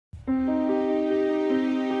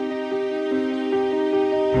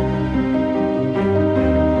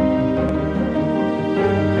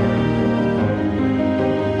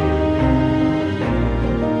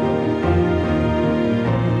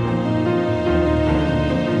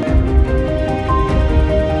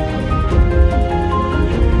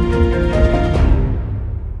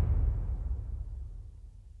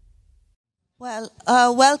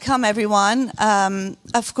welcome everyone.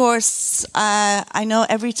 Of course, I know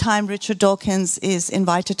every time Richard Dawkins is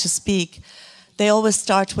invited to speak, they always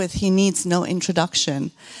start with, he needs no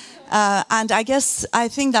introduction. And I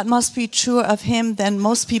think that must be truer of him than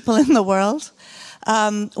most people in the world.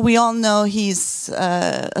 We all know he's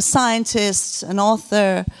a scientist, an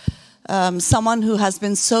author, someone who has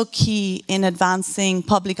been so key in advancing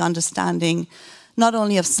public understanding, not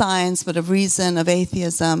only of science, but of reason, of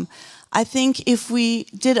atheism. I think if we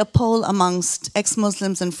did a poll amongst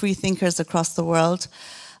ex-Muslims and free thinkers across the world,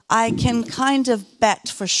 I can kind of bet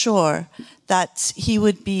for sure that he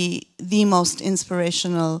would be the most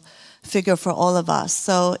inspirational figure for all of us.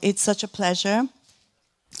 So it's such a pleasure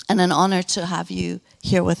and an honor to have you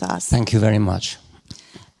here with us. Thank you very much.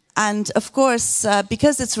 And of course,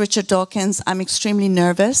 because it's Richard Dawkins, I'm extremely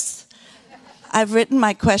nervous. I've written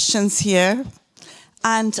my questions here.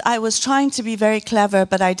 And I was trying to be very clever,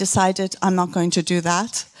 but I decided I'm not going to do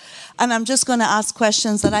that. And I'm just going to ask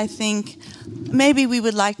questions that I think maybe we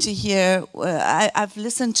would like to hear. I've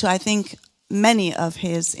listened to, I think, many of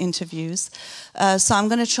his interviews. So I'm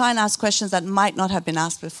going to try and ask questions that might not have been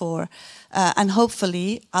asked before. And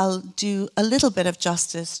hopefully I'll do a little bit of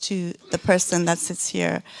justice to the person that sits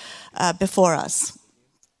here before us.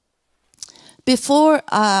 Before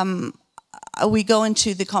we go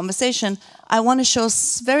into the conversation, I want to show a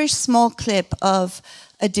very small clip of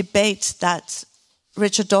a debate that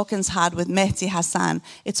Richard Dawkins had with Mehdi Hassan.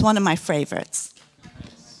 It's one of my favorites.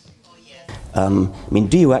 Do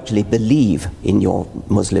you actually believe in your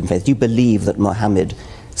Muslim faith? Do you believe that Muhammad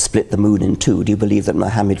split the moon in two? Do you believe that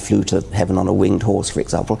Muhammad flew to heaven on a winged horse, for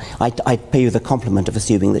example? I pay you the compliment of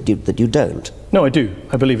assuming that you don't. No, I do.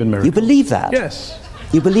 I believe in miracles. You believe that? Yes.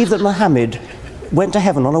 You believe that Muhammad went to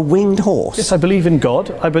heaven on a winged horse? Yes, I believe in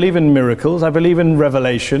God. I believe in miracles. I believe in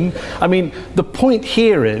revelation. I mean, the point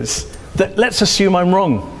here is that let's assume I'm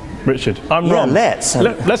wrong, Richard. I'm wrong. Let's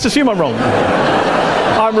assume I'm wrong.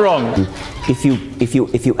 I'm wrong.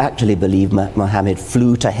 If you actually believe Muhammad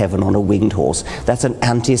flew to heaven on a winged horse, that's an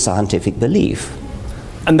anti-scientific belief.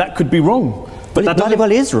 And that could be wrong. But that bloody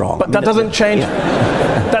well is wrong. But that doesn't change.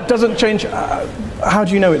 That doesn't change. How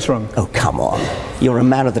do you know it's wrong? Oh, come on. You're a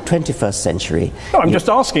man of the 21st century. No, I'm just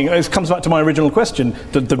asking. It comes back to my original question.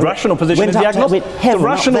 The rational position is the agnostic. The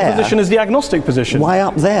rational position is the agnostic position. Why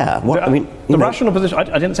up there? The rational position. I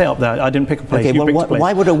didn't say up there. I didn't pick a place. Okay, well,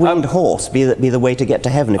 why would a winged horse be the way to get to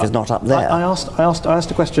heaven if it's not up there? I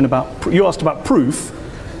asked a question about. You asked about proof.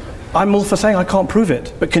 I'm all for saying I can't prove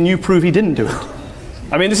it, but can you prove he didn't do it?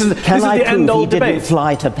 I mean, this is the end-all debate. He didn't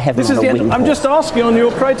fly to heaven on a winged horse? I'm just asking on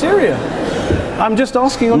your criteria. I'm just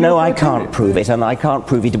asking on your criteria. No, I can't prove it, and I can't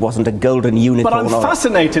prove it wasn't a golden unicorn. But I'm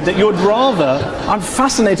fascinated that you're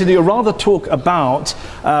rather talk about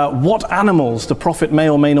what animals the Prophet may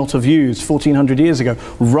or may not have used 1400 years ago,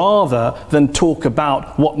 rather than talk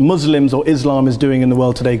about what Muslims or Islam is doing in the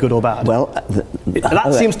world today, good or bad. Well,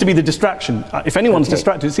 that seems to be the distraction. If anyone's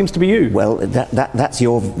distracted, it seems to be you. Well, that's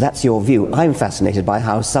your view. I'm fascinated by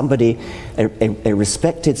how somebody, a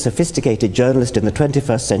respected, sophisticated journalist in the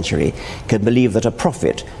 21st century, can believe that a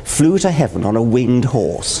prophet flew to heaven on a winged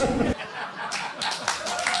horse.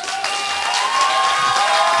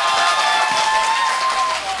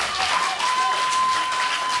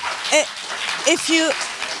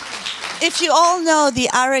 If you all know the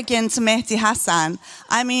arrogant Mehdi Hassan,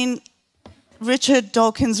 I mean, Richard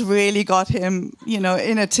Dawkins really got him, in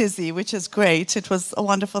a tizzy, which is great. It was a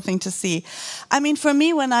wonderful thing to see. I mean, for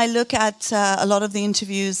me, when I look at a lot of the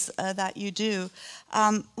interviews that you do,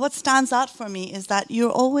 what stands out for me is that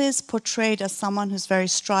you're always portrayed as someone who's very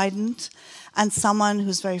strident and someone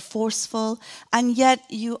who's very forceful, and yet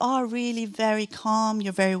you are really very calm,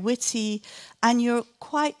 you're very witty, and you're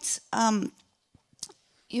quite...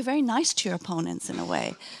 you're very nice to your opponents in a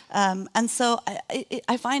way. And so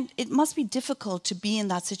I find it must be difficult to be in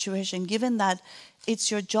that situation, given that it's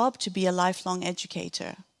your job to be a lifelong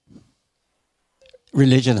educator.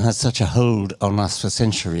 Religion has such a hold on us for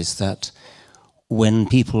centuries that when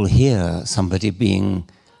people hear somebody being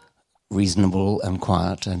reasonable and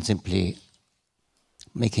quiet and simply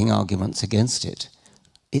making arguments against it,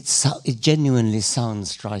 it genuinely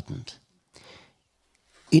sounds strident.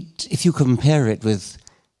 If you compare it with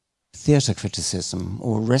theatre criticism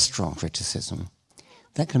or restaurant criticism,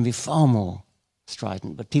 that can be far more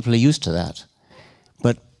strident, but people are used to that.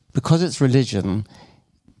 But because it's religion,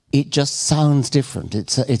 it just sounds different.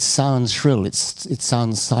 It sounds shrill, it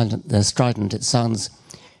sounds strident, it sounds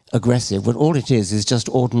aggressive, but all it is just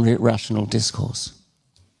ordinary rational discourse.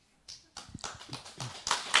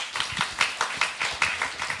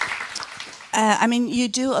 I mean, you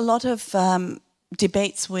do a lot of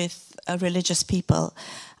debates with religious people.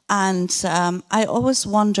 And I always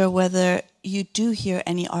wonder whether you do hear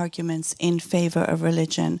any arguments in favor of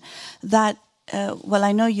religion that, well,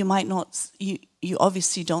 I know you might not, you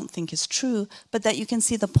obviously don't think is true, but that you can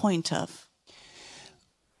see the point of.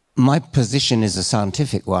 My position is a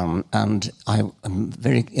scientific one, and I am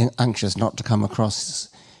very anxious not to come across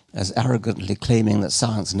as arrogantly claiming that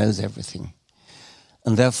science knows everything.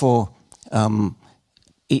 And therefore,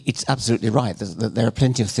 it's absolutely right that there are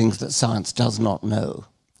plenty of things that science does not know.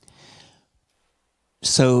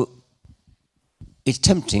 So it's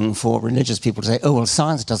tempting for religious people to say, oh, well,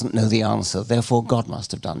 science doesn't know the answer, therefore God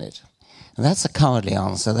must have done it. And that's a cowardly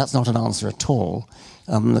answer. That's not an answer at all.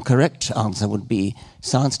 The correct answer would be,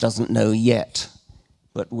 science doesn't know yet,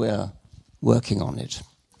 but we're working on it.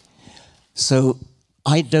 So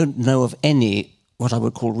I don't know of any, what I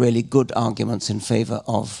would call really good arguments in favor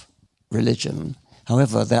of religion.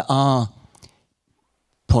 However, there are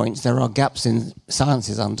points, there are gaps in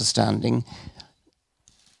science's understanding.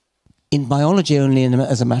 In biology only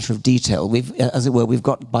as a matter of detail, as it were, we've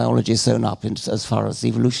got biology sewn up as far as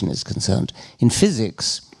evolution is concerned. In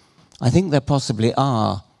physics, I think there possibly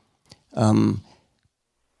are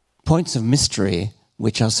points of mystery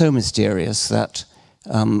which are so mysterious that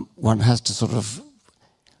one has to sort of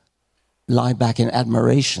lie back in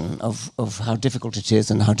admiration of how difficult it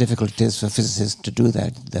is and how difficult it is for physicists to do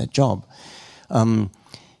their job.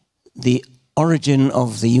 The origin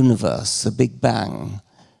of the universe, the Big Bang,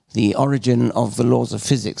 the origin of the laws of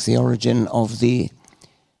physics, the origin of the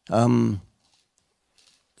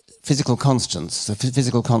physical constants. The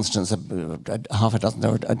physical constants are half a dozen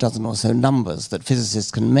or a dozen or so numbers that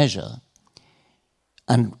physicists can measure.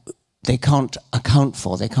 And they can't account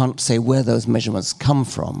for, they can't say where those measurements come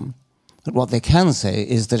from. But what they can say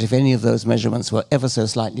is that if any of those measurements were ever so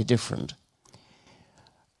slightly different,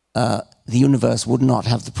 the universe would not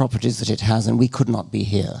have the properties that it has and we could not be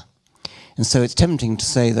here. And so it's tempting to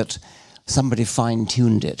say that somebody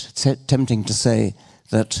fine-tuned it. It's tempting to say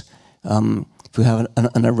that if we have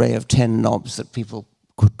an array of 10 knobs that people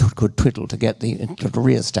could twiddle to get the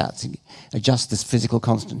rheostats, adjust this physical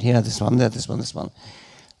constant here, this one there, this one, this one.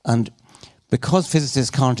 And because physicists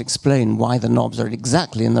can't explain why the knobs are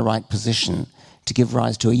exactly in the right position to give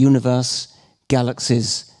rise to a universe,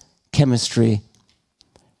 galaxies, chemistry,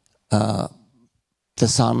 the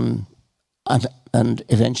sun, and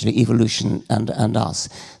eventually evolution and us,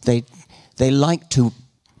 they like to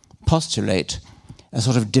postulate a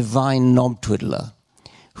sort of divine knob twiddler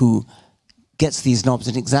who gets these knobs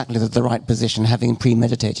in exactly the right position, having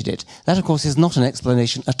premeditated it. That, of course, is not an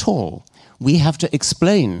explanation at all. We have to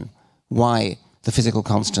explain why the physical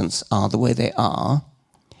constants are the way they are,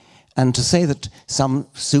 and to say that some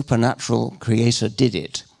supernatural creator did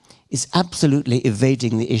it is absolutely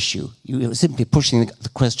evading the issue. You're simply pushing the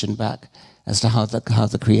question back as to how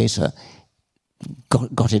the creator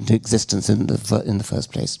got into existence in the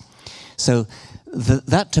first place. So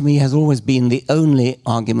that to me has always been the only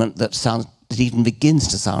argument that even begins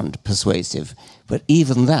to sound persuasive, but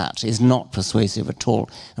even that is not persuasive at all.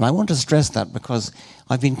 And I want to stress that because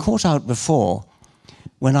I've been caught out before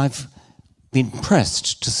when I've been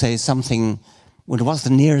pressed to say something, well, what's the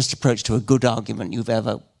nearest approach to a good argument you've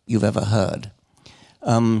ever heard?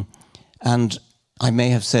 And I may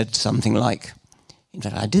have said something like, in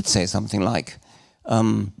fact, I did say something like,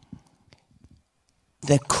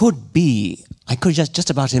 there could be, I could just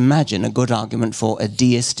about imagine a good argument for a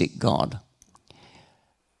deistic God.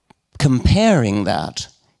 Comparing that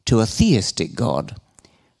to a theistic God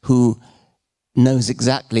who knows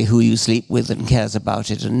exactly who you sleep with and cares about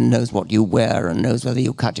it and knows what you wear and knows whether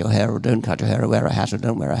you cut your hair or don't cut your hair or wear a hat or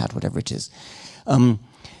don't wear a hat, whatever it is.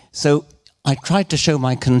 So I tried to show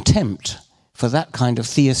my contempt for that kind of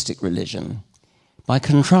theistic religion by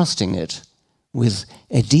contrasting it with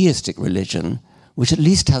a deistic religion which at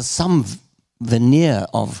least has some veneer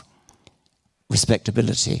of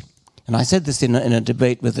respectability. And I said this in a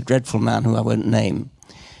debate with a dreadful man who I won't name.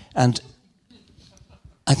 And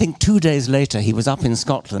I think 2 days later he was up in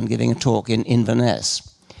Scotland giving a talk in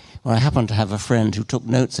Inverness, where I happened to have a friend who took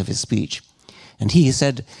notes of his speech. And he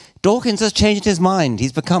said, Dawkins has changed his mind.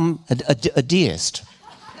 He's become a deist.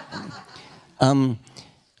 And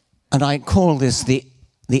I call this the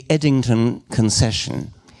Eddington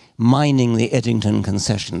concession, mining the Eddington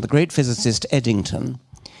concession. The great physicist Eddington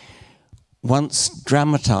once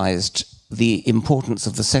dramatized the importance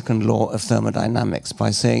of the second law of thermodynamics by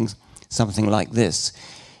saying something like this.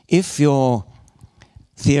 If your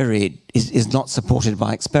theory is not supported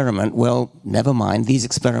by experiment, well, never mind, these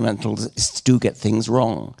experimentalists do get things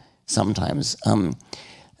wrong sometimes. And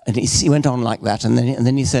he went on like that, and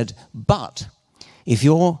then he said, but if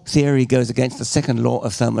your theory goes against the second law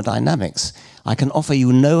of thermodynamics, I can offer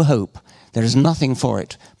you no hope. There is nothing for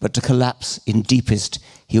it but to collapse in deepest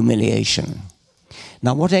humiliation.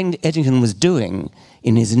 Now, what Eddington was doing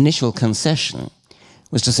in his initial concession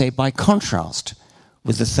was to say, by contrast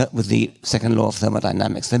with the second law of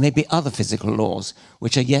thermodynamics, there may be other physical laws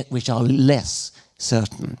which are less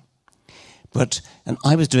certain. And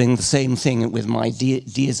I was doing the same thing with my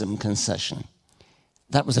deism concession.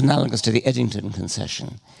 That was analogous to the Eddington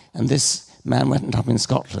concession. And this man went up in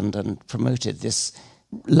Scotland and promoted this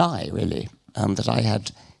lie, really, that I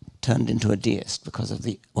had turned into a deist because of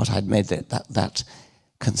what I'd made that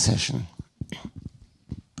concession.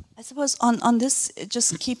 I suppose on this,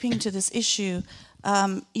 just keeping to this issue,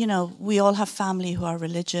 we all have family who are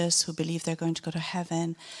religious, who believe they're going to go to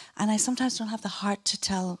heaven. And I sometimes don't have the heart to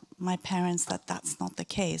tell my parents that that's not the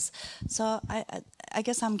case. So I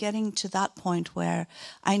guess I'm getting to that point where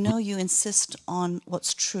I know you insist on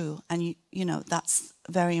what's true, and that's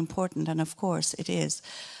very important, and of course it is.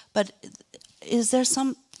 But is there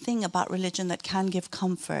something about religion that can give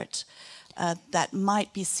comfort, that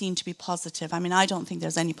might be seen to be positive? I mean, I don't think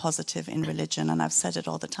there's any positive in religion, and I've said it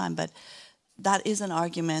all the time, but that is an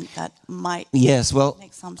argument that might make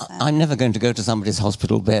some sense. I'm never going to go to somebody's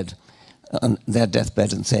hospital bed, on their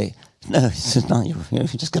deathbed, and say, no, it's not, you're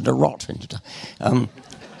just going to rot when you die.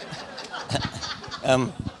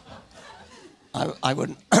 I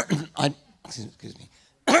would, excuse me.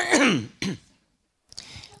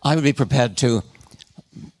 I would be prepared to,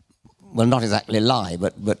 well, not exactly lie,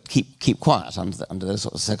 but keep quiet under those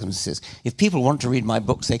sort of circumstances. If people want to read my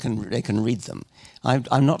books, they can read them.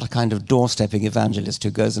 I'm not a kind of doorstepping evangelist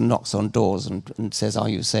who goes and knocks on doors and says, "Are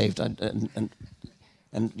you saved?" or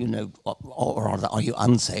rather, "Are you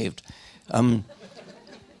unsaved?"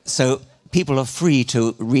 So people are free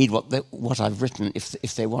to read what I've written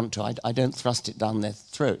if they want to. I don't thrust it down their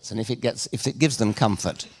throats, and if it gives them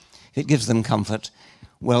comfort,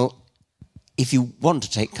 well, if you want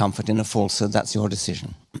to take comfort in a falsehood, that's your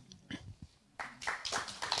decision.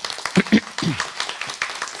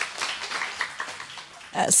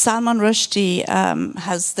 Salman Rushdie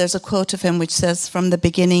there's a quote of him which says, "From the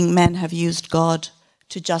beginning, men have used God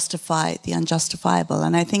to justify the unjustifiable."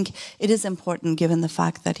 And I think it is important, given the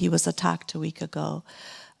fact that he was attacked a week ago,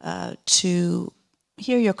 to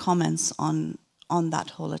hear your comments on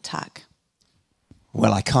that whole attack.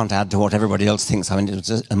 Well, I can't add to what everybody else thinks. I mean, it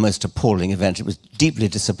was a most appalling event. It was deeply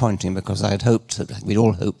disappointing because we'd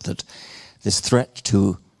all hoped that this threat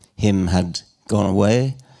to him had gone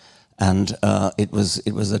away, and it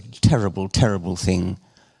was a terrible, terrible thing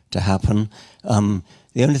to happen.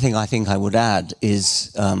 The only thing I think I would add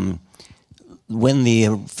is when the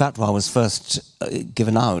fatwa was first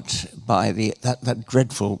given out by that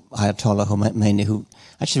dreadful Ayatollah Khomeini, who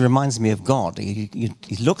actually reminds me of God.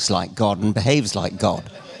 He looks like God and behaves like God.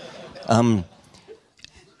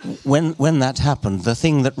 When that happened, the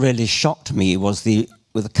thing that really shocked me was the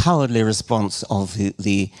cowardly response of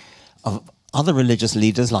of other religious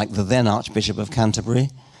leaders, like the then Archbishop of Canterbury,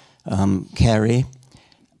 Carey,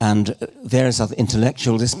 and various other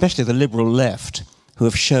intellectuals, especially the liberal left, who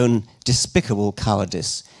have shown despicable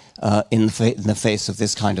cowardice in the face of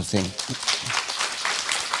this kind of thing.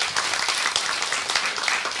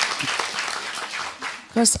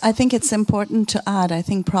 Of course, I think it's important to add, I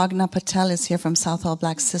think Pragna Patel is here from Southall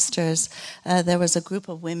Black Sisters. There was a group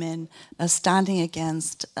of women standing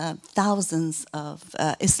against thousands of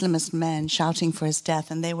Islamist men shouting for his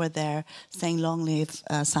death, and they were there saying, "Long live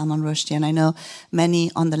Salman Rushdie." And I know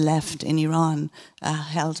many on the left in Iran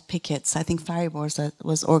held pickets. I think Fariborz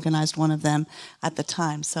was organized one of them at the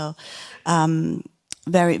time. So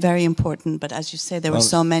very, very important. But as you say, there were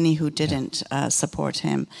so many who didn't support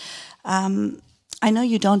him. I know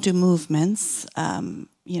you don't do movements,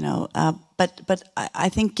 but I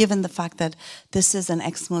think given the fact that this is an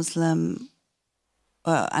ex-Muslim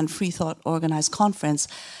and Freethought organized conference,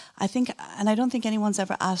 I think, and I don't think anyone's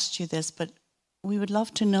ever asked you this, but we would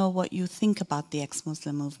love to know what you think about the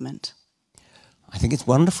ex-Muslim movement. I think it's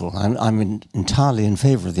wonderful. I'm entirely in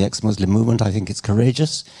favor of the ex-Muslim movement. I think it's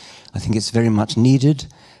courageous. I think it's very much needed.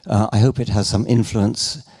 I hope it has some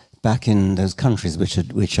influence back in those countries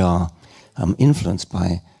which are influenced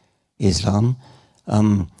by Islam.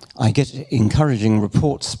 I get encouraging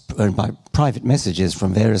reports by private messages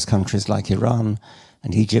from various countries like Iran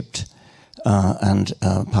and Egypt and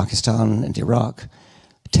Pakistan and Iraq,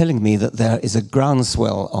 telling me that there is a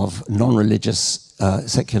groundswell of non-religious,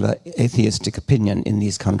 secular, atheistic opinion in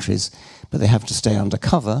these countries, but they have to stay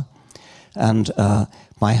undercover. And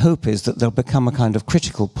my hope is that they'll become a kind of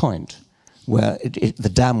critical point where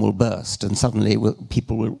the dam will burst, and suddenly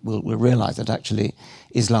people will realize that actually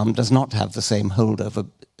Islam does not have the same hold over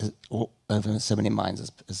so many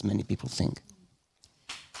minds as many people think.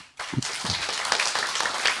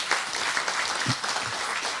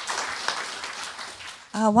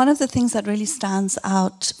 One of the things that really stands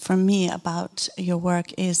out for me about your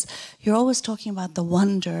work is you're always talking about the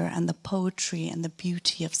wonder and the poetry and the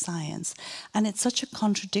beauty of science. And it's such a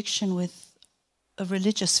contradiction with a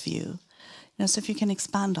religious view. So if you can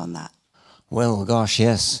expand on that. Well, gosh,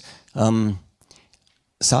 yes.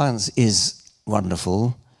 Science is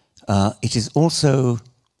wonderful. It is also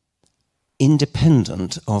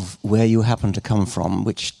independent of where you happen to come from,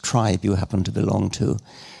 which tribe you happen to belong to.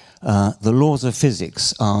 The laws of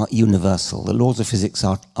physics are universal. The laws of physics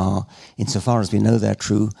are, insofar as we know they're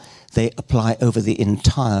true, they apply over the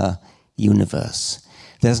entire universe.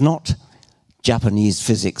 There's not Japanese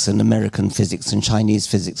physics and American physics and Chinese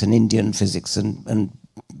physics and Indian physics and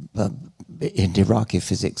Iraqi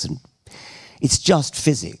physics. And it's just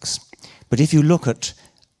physics. But if you look at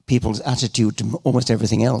people's attitude to almost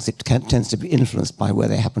everything else, it tends to be influenced by where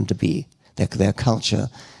they happen to be, their culture,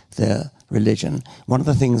 their religion. One of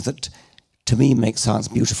the things that, to me, makes science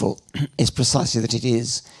beautiful is precisely that it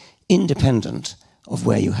is independent of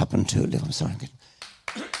where you happen to live. I'm sorry.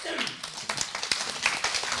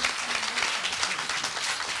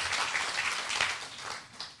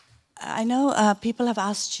 I know people have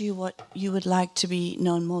asked you what you would like to be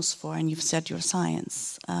known most for, and you've said your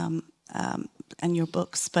science and your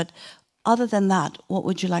books, but other than that, what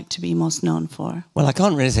would you like to be most known for? Well, I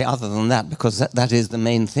can't really say other than that, because that is the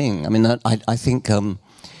main thing. I mean, I think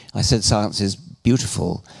I said science is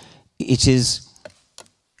beautiful. It is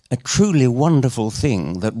a truly wonderful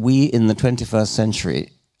thing that we in the 21st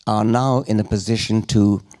century are now in a position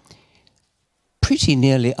to pretty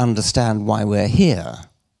nearly understand why we're here.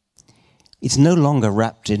 It's no longer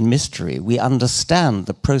wrapped in mystery. We understand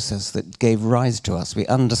the process that gave rise to us. We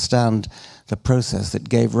understand the process that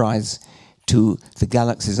gave rise to the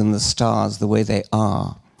galaxies and the stars the way they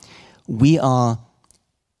are. We are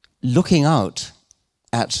looking out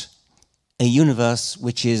at a universe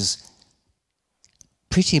which is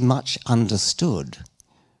pretty much understood.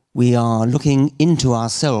 We are looking into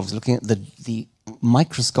ourselves, looking at the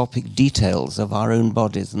microscopic details of our own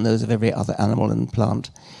bodies and those of every other animal and plant,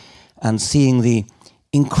 and seeing the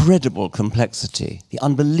incredible complexity, the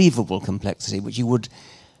unbelievable complexity, which you would...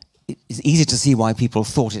 It's easy to see why people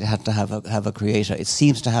thought it had to have a creator. It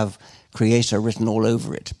seems to have creator written all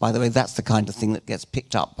over it. By the way, that's the kind of thing that gets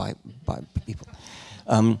picked up by people.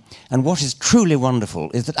 And what is truly wonderful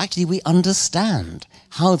is that actually we understand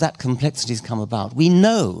how that complexity has come about. We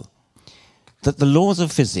know that the laws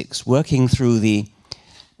of physics, working through the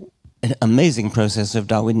amazing process of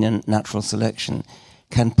Darwinian natural selection,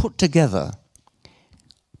 can put together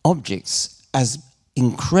objects as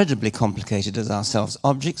incredibly complicated as ourselves,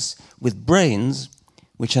 objects with brains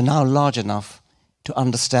which are now large enough to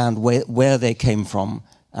understand where they came from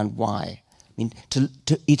and why. I mean,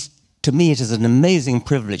 to me, it is an amazing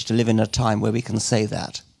privilege to live in a time where we can say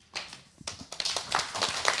that.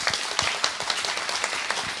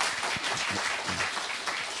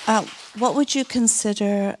 What would you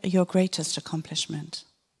consider your greatest accomplishment?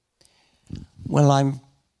 Well, I'm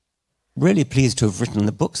really pleased to have written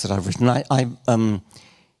the books that I've written.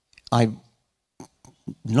 I'm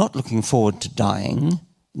not looking forward to dying.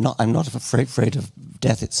 I'm not afraid of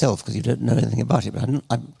death itself, because you don't know anything about it. But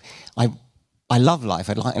I love life.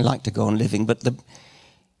 I like to go on living. But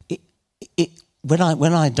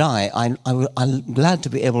when I die, I'm glad to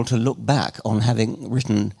be able to look back on having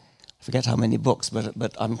written, I forget how many books,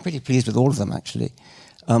 but I'm pretty pleased with all of them, actually.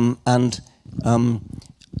 I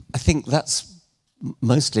think that's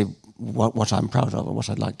mostly what I'm proud of, or what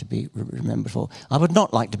I'd like to be remembered for. I would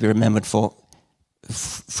not like to be remembered for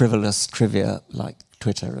frivolous trivia like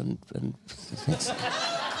Twitter and things.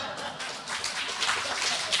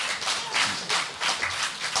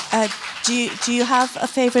 Do you have a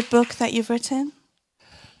favorite book that you've written?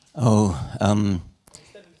 Oh,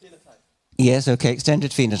 yes, okay,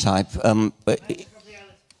 Extended Phenotype.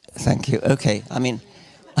 Thank you. Okay, I mean,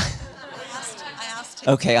 I asked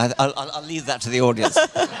him. Okay, I'll leave that to the audience.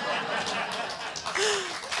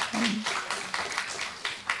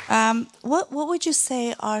 What would you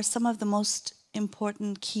say are some of the most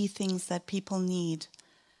important key things that people need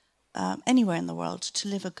anywhere in the world to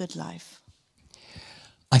live a good life?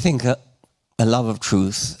 I think a love of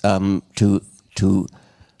truth, to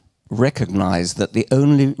recognize that the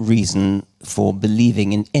only reason for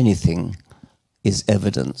believing in anything is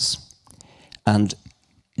evidence. And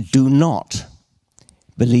do not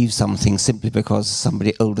believe something simply because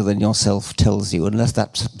somebody older than yourself tells you, unless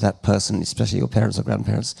that person, especially your parents or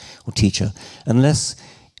grandparents or teacher, unless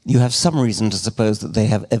you have some reason to suppose that they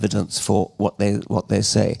have evidence for what they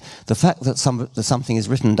say. The fact that something is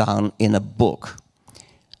written down in a book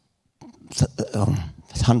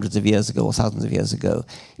hundreds of years ago or thousands of years ago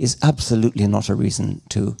is absolutely not a reason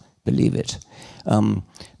to believe it.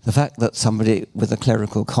 The fact that somebody with a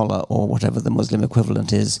clerical collar or whatever the Muslim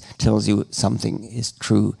equivalent is tells you something is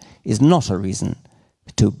true is not a reason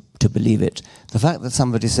to believe it. The fact that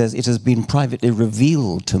somebody says it has been privately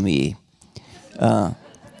revealed to me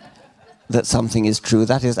that something is true,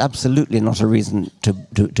 that is absolutely not a reason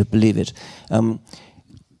to believe it.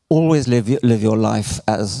 Always live your life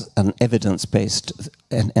as an evidence-based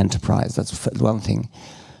enterprise. That's one thing.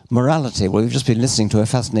 Morality. Well, we've just been listening to a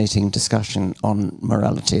fascinating discussion on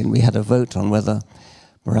morality, and we had a vote on whether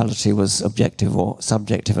morality was objective or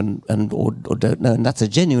subjective, or don't know. And that's a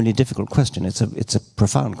genuinely difficult question. It's a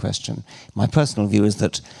profound question. My personal view is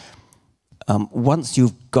that once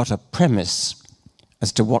you've got a premise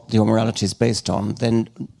as to what your morality is based on, then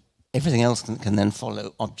everything else can then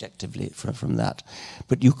follow objectively from that.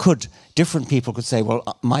 But different people could say, well,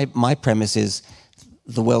 my premise is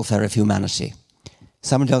the welfare of humanity.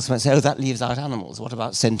 Somebody else might say, oh, that leaves out animals. What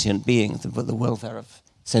about sentient beings, the welfare of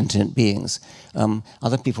sentient beings?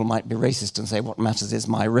 Other people might be racist and say, what matters is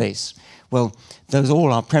my race. Well, those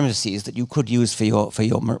all are premises that you could use for your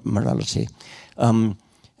morality, and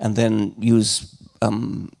then use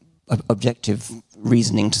objective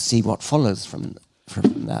reasoning to see what follows from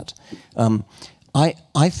that.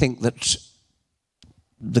 I think that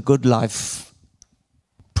the good life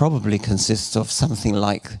probably consists of something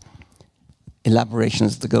like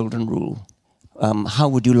elaborations of the golden rule. How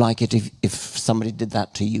would you like it if somebody did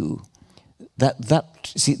that to you?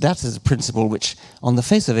 That is a principle which, on the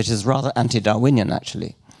face of it, is rather anti-Darwinian,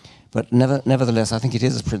 actually. But nevertheless, I think it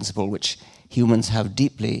is a principle which humans have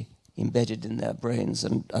deeply embedded in their brains,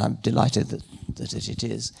 and I'm delighted that it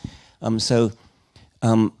is.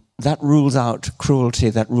 That rules out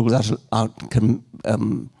cruelty. That rules out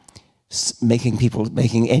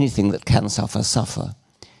making anything that can suffer.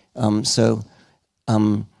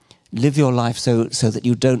 Live your life so that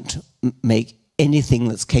you don't make anything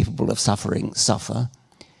that's capable of suffering suffer,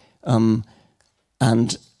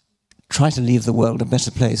 and try to leave the world a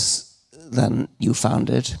better place than you found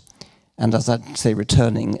it. And as I'd say,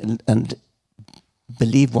 returning and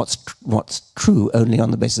believe what's true only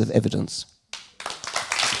on the basis of evidence.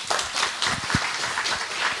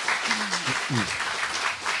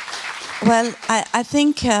 Well, I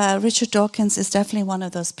think Richard Dawkins is definitely one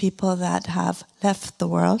of those people that have left the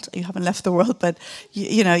world. You haven't left the world, but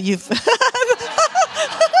you've...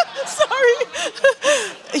 Sorry.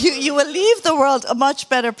 You will leave the world a much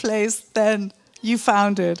better place than you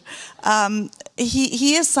found it.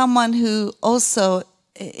 He is someone who also...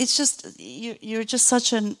 It's just... You're just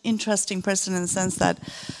such an interesting person in the sense that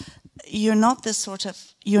you're not this sort of...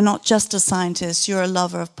 You're not just a scientist, you're a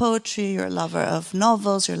lover of poetry, you're a lover of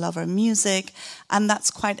novels, you're a lover of music, and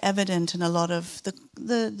that's quite evident in a lot of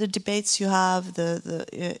the debates you have,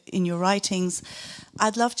 in your writings.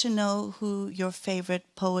 I'd love to know who your favorite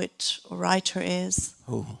poet or writer is.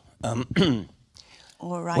 Or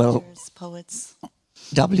writers, poets.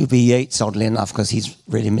 W.B. Yeats, oddly enough, because he's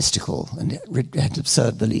really mystical and had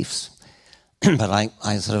absurd beliefs. But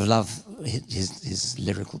I sort of love his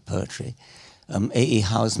lyrical poetry. A.E.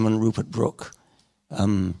 Housman, Rupert Brooke,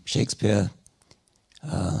 Shakespeare.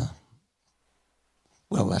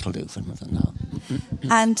 Well, that'll do for now.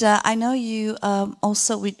 And I know you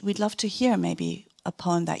also, we'd love to hear maybe a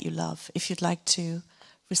poem that you love, if you'd like to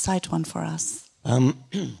recite one for us. I've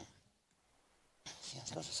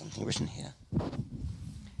got something written here.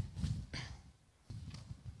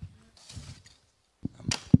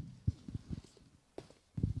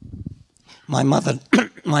 My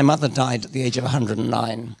mother died at the age of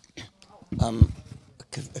 109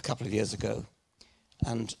 a couple of years ago,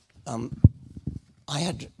 and I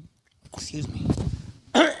had, excuse me,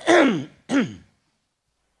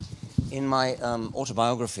 in my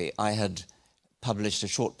autobiography I had published a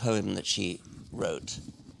short poem that she wrote,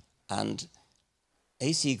 and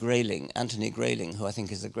A.C. Grayling, Anthony Grayling, who I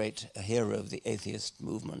think is a hero of the atheist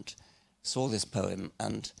movement, saw this poem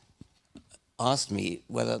and asked me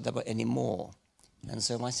whether there were any more. And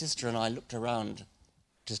so my sister and I looked around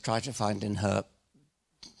to try to find in her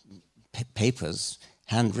papers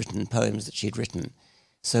handwritten poems that she'd written.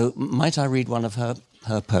 So might I read one of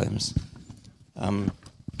her poems? And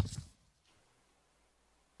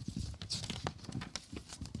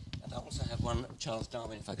I also have one of Charles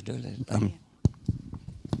Darwin, if I could do it.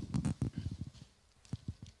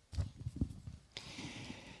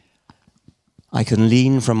 I can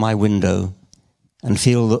lean from my window and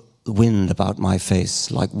feel the wind about my face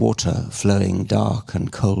like water flowing dark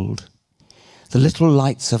and cold. The little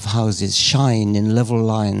lights of houses shine in level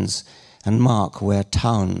lines and mark where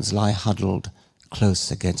towns lie huddled close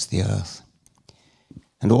against the earth.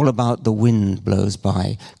 And all about the wind blows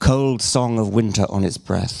by, cold song of winter on its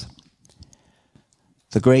breath.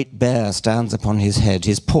 The great bear stands upon his head,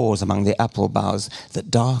 his paws among the apple boughs that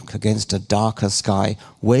dark against a darker sky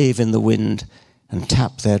wave in the wind and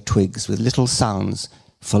tap their twigs with little sounds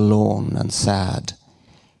forlorn and sad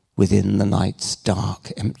within the night's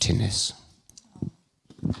dark emptiness.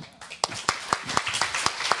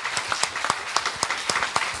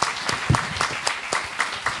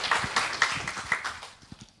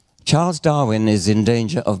 Charles Darwin is in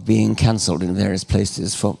danger of being cancelled in various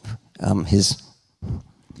places for his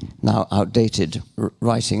now outdated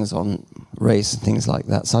writings on race and things like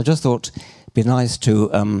that. So I just thought it'd be nice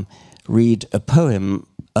to read a poem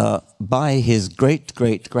by his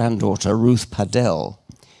great-great-granddaughter, Ruth Padell,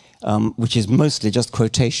 which is mostly just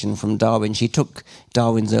quotation from Darwin. She took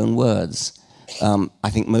Darwin's own words, I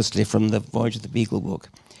think mostly from the Voyage of the Beagle book,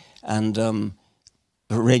 and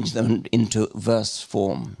arranged them into verse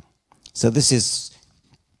form. So this is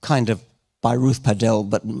kind of by Ruth Padell,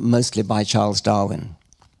 but mostly by Charles Darwin.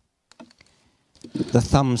 The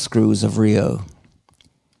thumbscrews of Rio.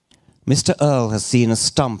 Mr. Earl has seen a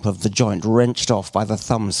stump of the joint wrenched off by the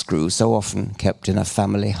thumbscrew so often kept in a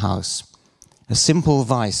family house. A simple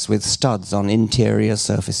vice with studs on interior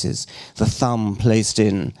surfaces, the thumb placed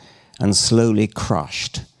in and slowly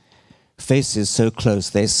crushed. Faces so close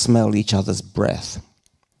they smell each other's breath.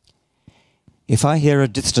 If I hear a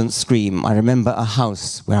distant scream, I remember a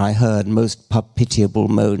house where I heard most pitiable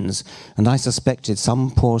moans, and I suspected some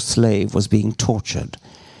poor slave was being tortured,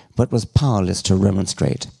 but was powerless to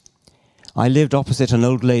remonstrate. I lived opposite an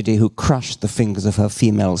old lady who crushed the fingers of her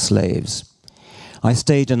female slaves. I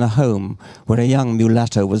stayed in a home where a young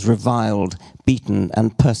mulatto was reviled, beaten,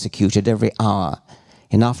 and persecuted every hour,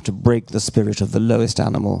 enough to break the spirit of the lowest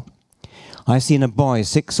animal. I've seen a boy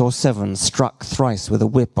 6 or 7 struck thrice with a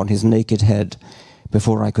whip on his naked head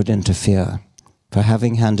before I could interfere, for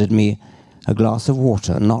having handed me a glass of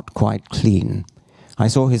water not quite clean. I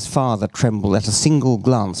saw his father tremble at a single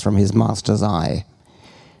glance from his master's eye.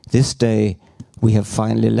 This day we have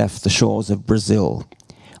finally left the shores of Brazil.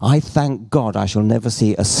 I thank God I shall never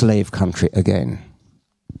see a slave country again.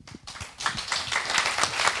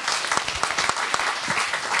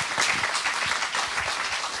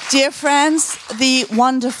 Dear friends, the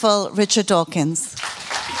wonderful Richard Dawkins.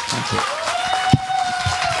 Thank you.